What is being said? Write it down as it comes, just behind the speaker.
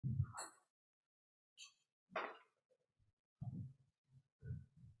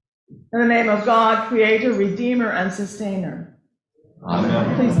In the name of God, Creator, Redeemer, and Sustainer.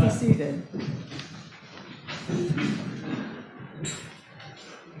 Amen. Please be seated.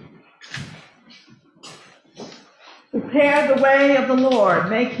 Prepare the way of the Lord,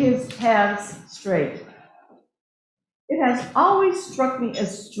 make his paths straight. It has always struck me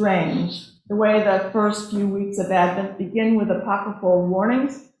as strange the way the first few weeks of Advent begin with apocryphal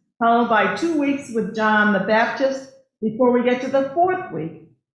warnings, followed by 2 weeks with John the Baptist, before we get to the 4th week,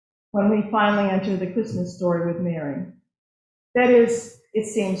 when we finally enter the Christmas story with Mary. That is, it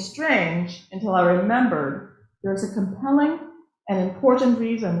seemed strange until I remembered there's a compelling and important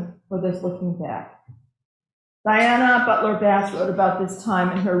reason for this looking back. Diana Butler Bass wrote about this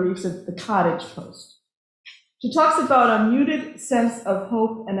time in her recent The Cottage Post. She talks about a muted sense of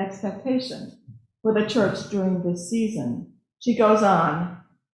hope and expectation for the church during this season. She goes on,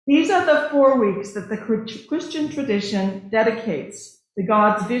 "These are the 4 weeks that the Christian tradition dedicates to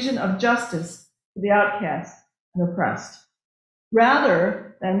God's vision of justice for the outcast and oppressed,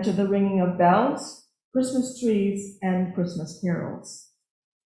 rather than to the ringing of bells, Christmas trees, and Christmas carols."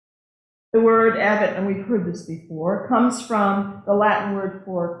 The word Advent, and we've heard this before, comes from the Latin word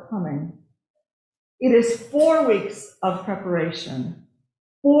for coming. It is 4 weeks of preparation,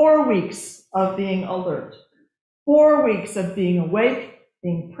 4 weeks of being alert, 4 weeks of being awake,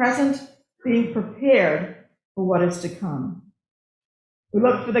 being present, being prepared for what is to come. We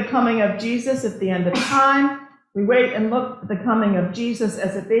look for the coming of Jesus at the end of time. We wait and look for the coming of Jesus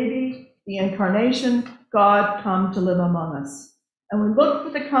as a baby, the incarnation, God come to live among us. And we look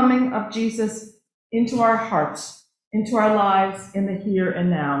for the coming of Jesus into our hearts, into our lives in the here and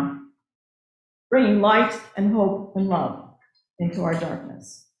now, bringing light and hope and love into our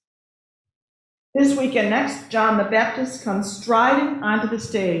darkness. This week and next, John the Baptist comes striding onto the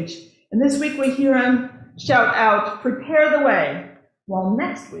stage. And this week we hear him shout out, "Prepare the way," while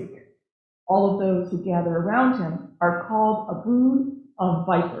next week, all of those who gather around him are called a brood of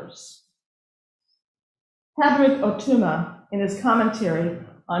vipers. Padraig Ó Tuama, in his commentary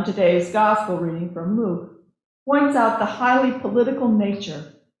on today's gospel reading from Luke, points out the highly political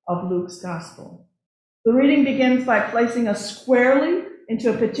nature of Luke's gospel. The reading begins by placing us squarely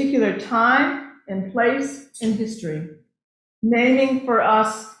into a particular time and place in history, naming for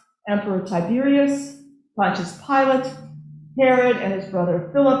us Emperor Tiberius, Pontius Pilate, Herod and his brother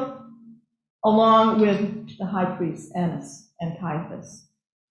Philip, along with the high priests Annas and Caiaphas.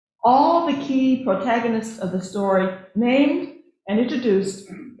 All the key protagonists of the story named and introduced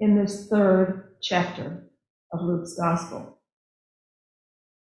in this 3rd chapter of Luke's gospel.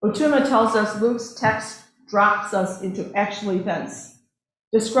 Ó Tuama tells us Luke's text drops us into actual events,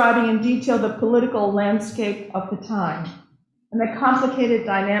 describing in detail the political landscape of the time and the complicated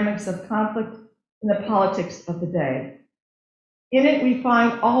dynamics of conflict in the politics of the day. In it, we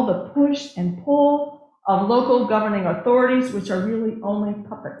find all the push and pull of local governing authorities, which are really only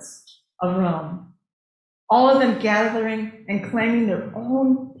puppets of Rome, all of them gathering and claiming their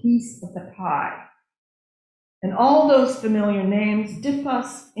own piece of the pie. And all those familiar names dip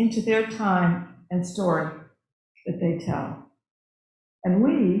us into their time and story that they tell. And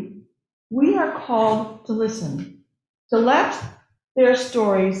we are called to listen, to let their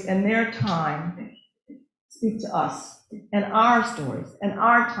stories and their time speak to us and our stories and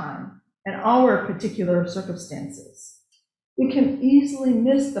our time and our particular circumstances. We can easily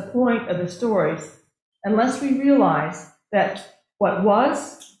miss the point of the stories unless we realize that what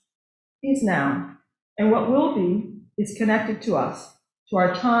was is now, and what will be is connected to us, to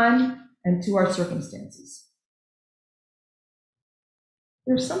our time, and to our circumstances.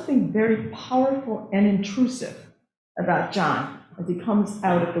 There's something very powerful and intrusive about John as he comes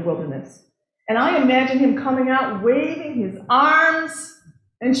out of the wilderness. And I imagine him coming out, waving his arms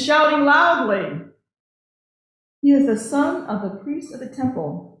and shouting loudly. He is the son of the priest of the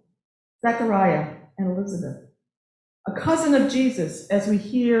temple, Zechariah and Elizabeth, a cousin of Jesus, as we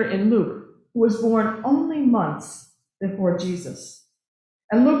hear in Luke, who was born only months before Jesus.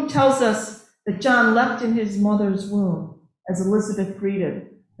 And Luke tells us that John leapt in his mother's womb as Elizabeth greeted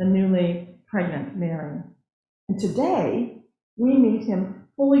the newly pregnant Mary. And today, we meet him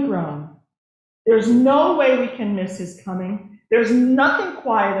fully grown. There's no way we can miss his coming. There's nothing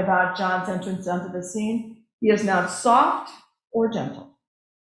quiet about John's entrance onto the scene. He is not soft or gentle.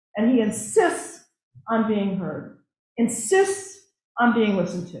 And he insists on being heard, insists on being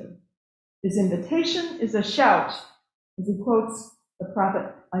listened to. His invitation is a shout, as he quotes the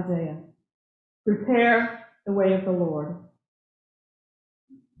prophet Isaiah. Prepare the way of the Lord.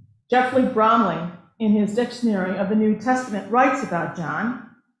 Jeffrey Bromley, in his dictionary of the New Testament, writes about John.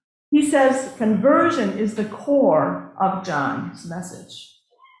 He says conversion is the core of John's message.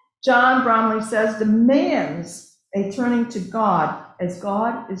 John, Bromley says, demands a turning to God as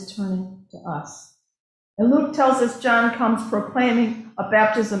God is turning to us. And Luke tells us John comes proclaiming a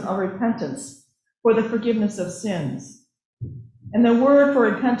baptism of repentance for the forgiveness of sins. And the word for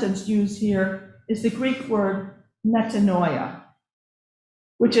repentance used here is the Greek word metanoia,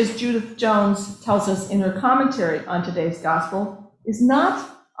 which, as Judith Jones tells us in her commentary on today's gospel, is not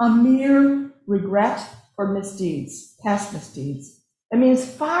a mere regret for misdeeds, past misdeeds. It means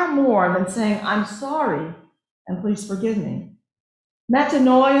far more than saying, I'm sorry and please forgive me.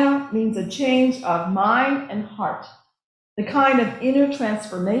 Metanoia means a change of mind and heart, the kind of inner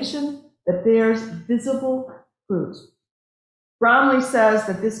transformation that bears visible fruit. Bromley says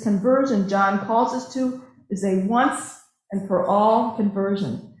that this conversion John calls us to is a once and for all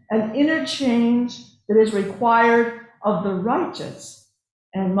conversion, an inner change that is required of the righteous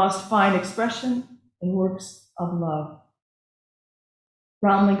and must find expression in works of love.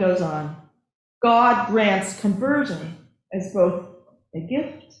 Bromley goes on, God grants conversion as both a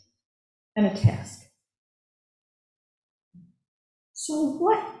gift and a task. So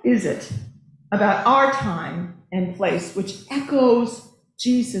what is it about our time and place which echoes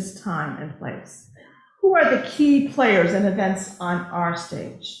Jesus' time and place? Who are the key players and events on our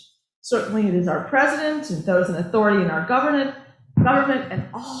stage? Certainly it is our president and those in authority in our government and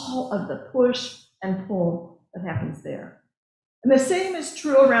all of the push and pull that happens there. And the same is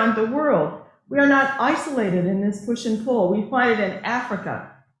true around the world. We are not isolated in this push and pull. We find it in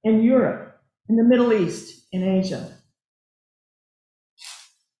Africa, in Europe, in the Middle East, in Asia.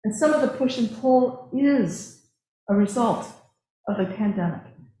 And some of the push and pull is a result of the pandemic.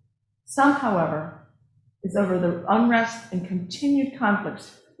 Some, however, is over the unrest and continued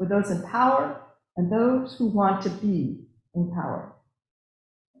conflicts with those in power and those who want to be in power.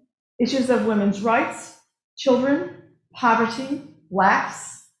 Issues of women's rights, children, poverty,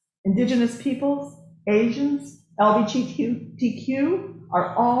 blacks, indigenous peoples, Asians, LGBTQ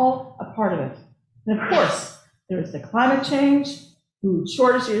are all a part of it. And of course, there is the climate change, food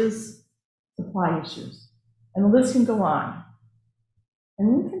shortages, supply issues, and the list can go on.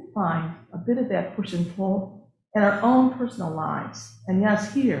 And we can find a bit of that push and pull in our own personal lives, and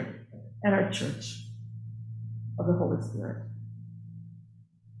yes, here at our Church of the Holy Spirit.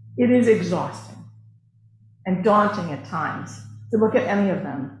 It is exhausting and daunting at times to look at any of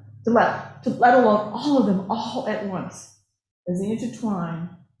them, to let alone all of them all at once, as they intertwine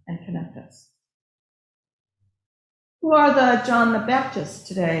and connect us. Who are the John the Baptist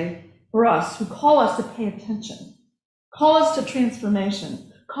today for us who call us to pay attention, call us to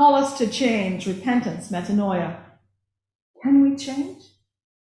transformation, call us to change, repentance, metanoia? Can we change?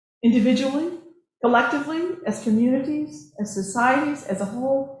 Individually, collectively, as communities, as societies, as a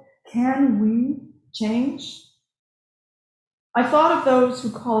whole, can we change? I thought of those who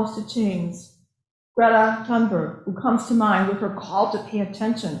call us to change. Greta Thunberg, who comes to mind with her call to pay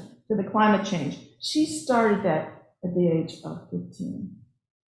attention to the climate change. She started that at the age of 15.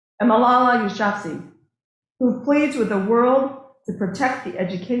 And Malala Yousafzai, who pleads with the world to protect the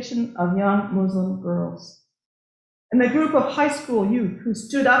education of young Muslim girls. And the group of high school youth who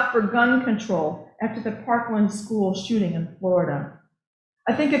stood up for gun control after the Parkland school shooting in Florida.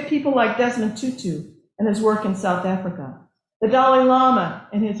 I think of people like Desmond Tutu and his work in South Africa, the Dalai Lama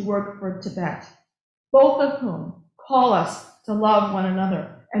and his work for Tibet, both of whom call us to love one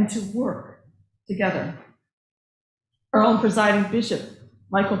another and to work together. Our own presiding bishop,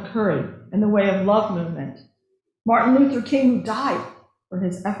 Michael Curry, and the Way of Love movement. Martin Luther King, who died for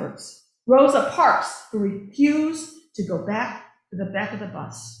his efforts. Rosa Parks, who refused to go back to the back of the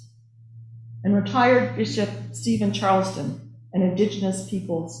bus. And retired Bishop Stephen Charleston, an Indigenous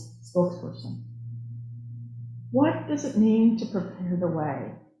peoples spokesperson. What does it mean to prepare the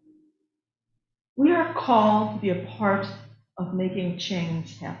way? We are called to be a part of making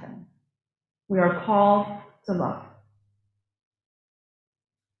change happen. We are called to love.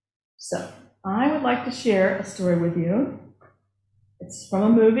 So, I would like to share a story with you. It's from a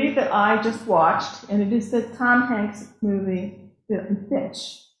movie that I just watched, and it is the Tom Hanks movie, Fit and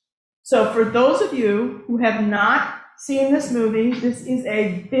Fitch. So for those of you who have not seen this movie, this is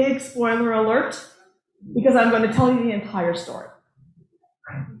a big spoiler alert, because I'm going to tell you the entire story.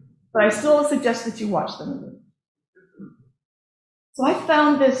 But I still suggest that you watch the movie. So I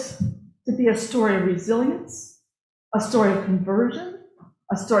found this to be a story of resilience, a story of conversion,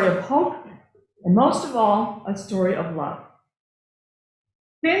 a story of hope, and most of all, a story of love.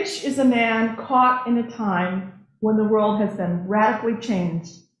 Finch is a man caught in a time when the world has been radically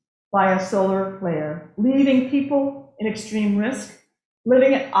changed by a solar flare, leaving people in extreme risk,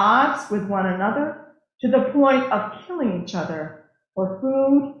 living at odds with one another, to the point of killing each other for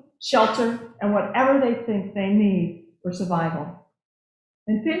food, shelter, and whatever they think they need for survival.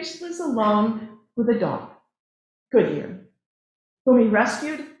 And Finch lives alone with a dog, Goodyear, whom he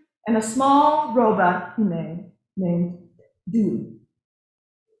rescued, and a small robot he made named Dewey.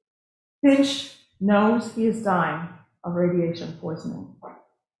 Finch knows he is dying of radiation poisoning,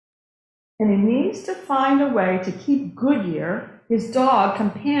 and he needs to find a way to keep Goodyear, his dog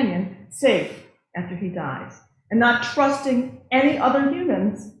companion, safe after he dies. And not trusting any other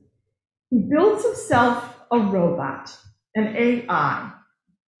humans, he builds himself a robot, an AI,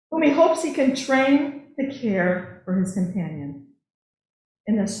 whom he hopes he can train to care for his companion.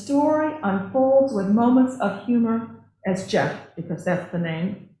 And the story unfolds with moments of humor as Jeff, because that's the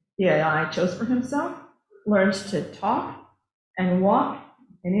name the AI chose for himself, learns to talk and walk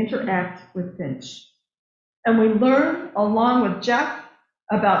and interact with Finch. And we learn, along with Jeff,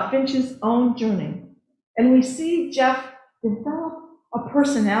 about Finch's own journey. And we see Jeff develop a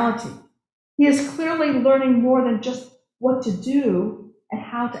personality. He is clearly learning more than just what to do and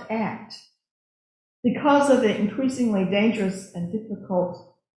how to act. Because of the increasingly dangerous and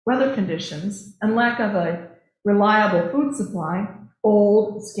difficult weather conditions and lack of a reliable food supply,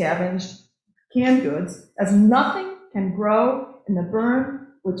 old, scavenged, canned goods, as nothing can grow in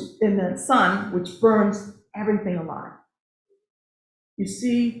the sun, which burns everything alive. You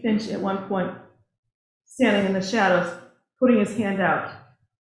see Finch at one point standing in the shadows, putting his hand out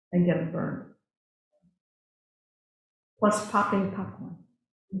and getting burned. Plus popping popcorn.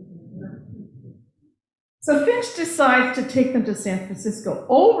 So Finch decides to take them to San Francisco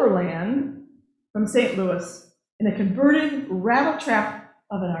overland from St. Louis in a converted rattle-trap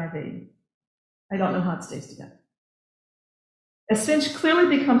of an RV. I don't know how it stays together. As Finch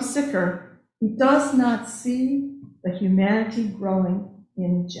clearly becomes sicker, he does not see the humanity growing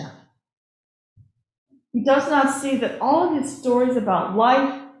in Jeff. He does not see that all of his stories about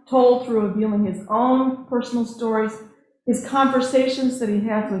life, told through revealing his own personal stories, his conversations that he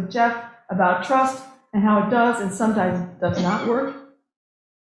has with Jeff about trust and how it does and sometimes does not work,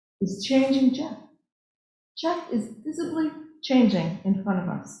 is changing Jeff. Jeff is visibly changing in front of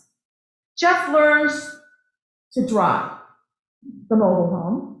us. Jeff learns to drive the mobile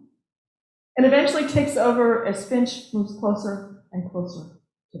home and eventually takes over as Finch moves closer and closer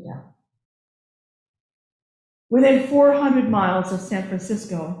to death. Within 400 miles of San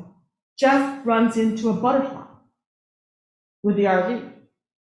Francisco, Jeff runs into a butterfly with the RV,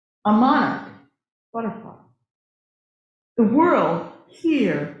 a monarch butterfly. The world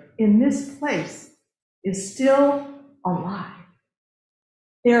here in this place is still alive.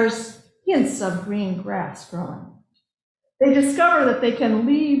 There's hints of green grass growing. They discover that they can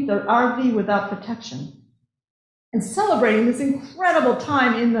leave the RV without protection. And celebrating this incredible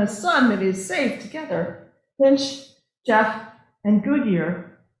time in the sun that is safe together, Finch, Jeff, and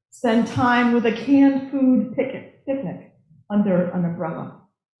Goodyear spend time with a canned food picnic under an umbrella.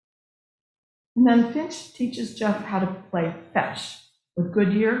 And then Finch teaches Jeff how to play fetch with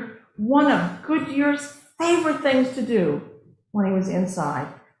Goodyear, one of Goodyear's favorite things to do when he was inside,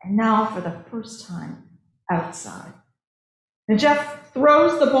 and now for the first time outside. And Jeff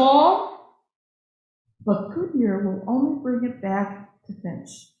throws the ball, but Goodyear will only bring it back to Finch.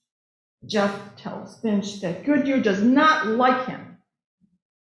 Jeff tells Finch that Goodyear does not like him.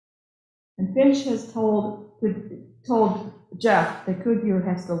 And Finch has told Jeff that Goodyear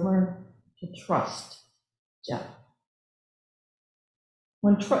has to learn to trust Jeff.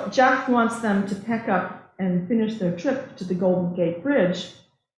 When Jeff wants them to pack up and finish their trip to the Golden Gate Bridge,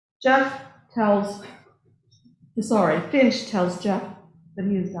 Finch tells Jeff that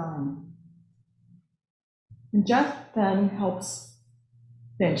he is dying. And Jeff then helps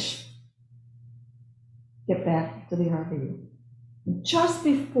Finch get back to the RV. And just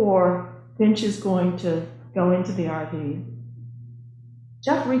before Finch is going to go into the RV,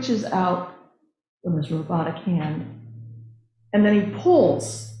 Jeff reaches out with his robotic hand, and then he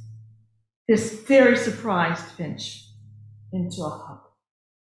pulls this very surprised Finch into a hug.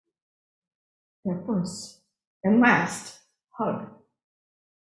 Their first and last hug.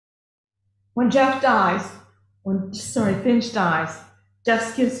 When Finch dies,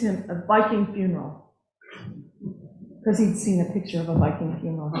 Jeff gives him a Viking funeral, because he'd seen a picture of a Viking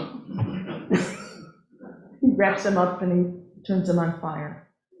funeral. He wraps him up and he turns him on fire.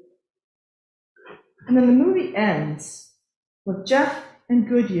 And then the movie ends with Jeff and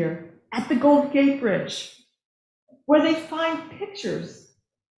Goodyear at the Golden Gate Bridge, where they find pictures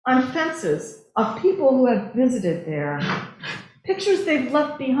on fences of people who have visited there. Pictures they've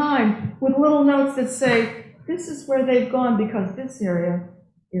left behind with little notes that say, this is where they've gone because this area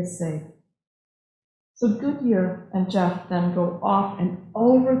is safe. So Goodyear and Jeff then go off and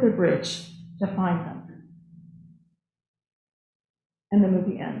over the bridge to find them. And the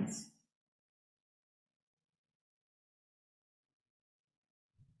movie ends.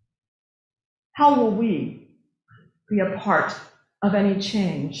 How will we be a part of any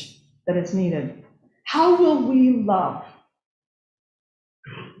change that is needed? How will we love?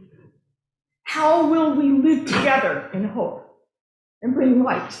 How will we live together in hope and bring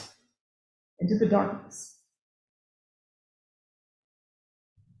light into the darkness?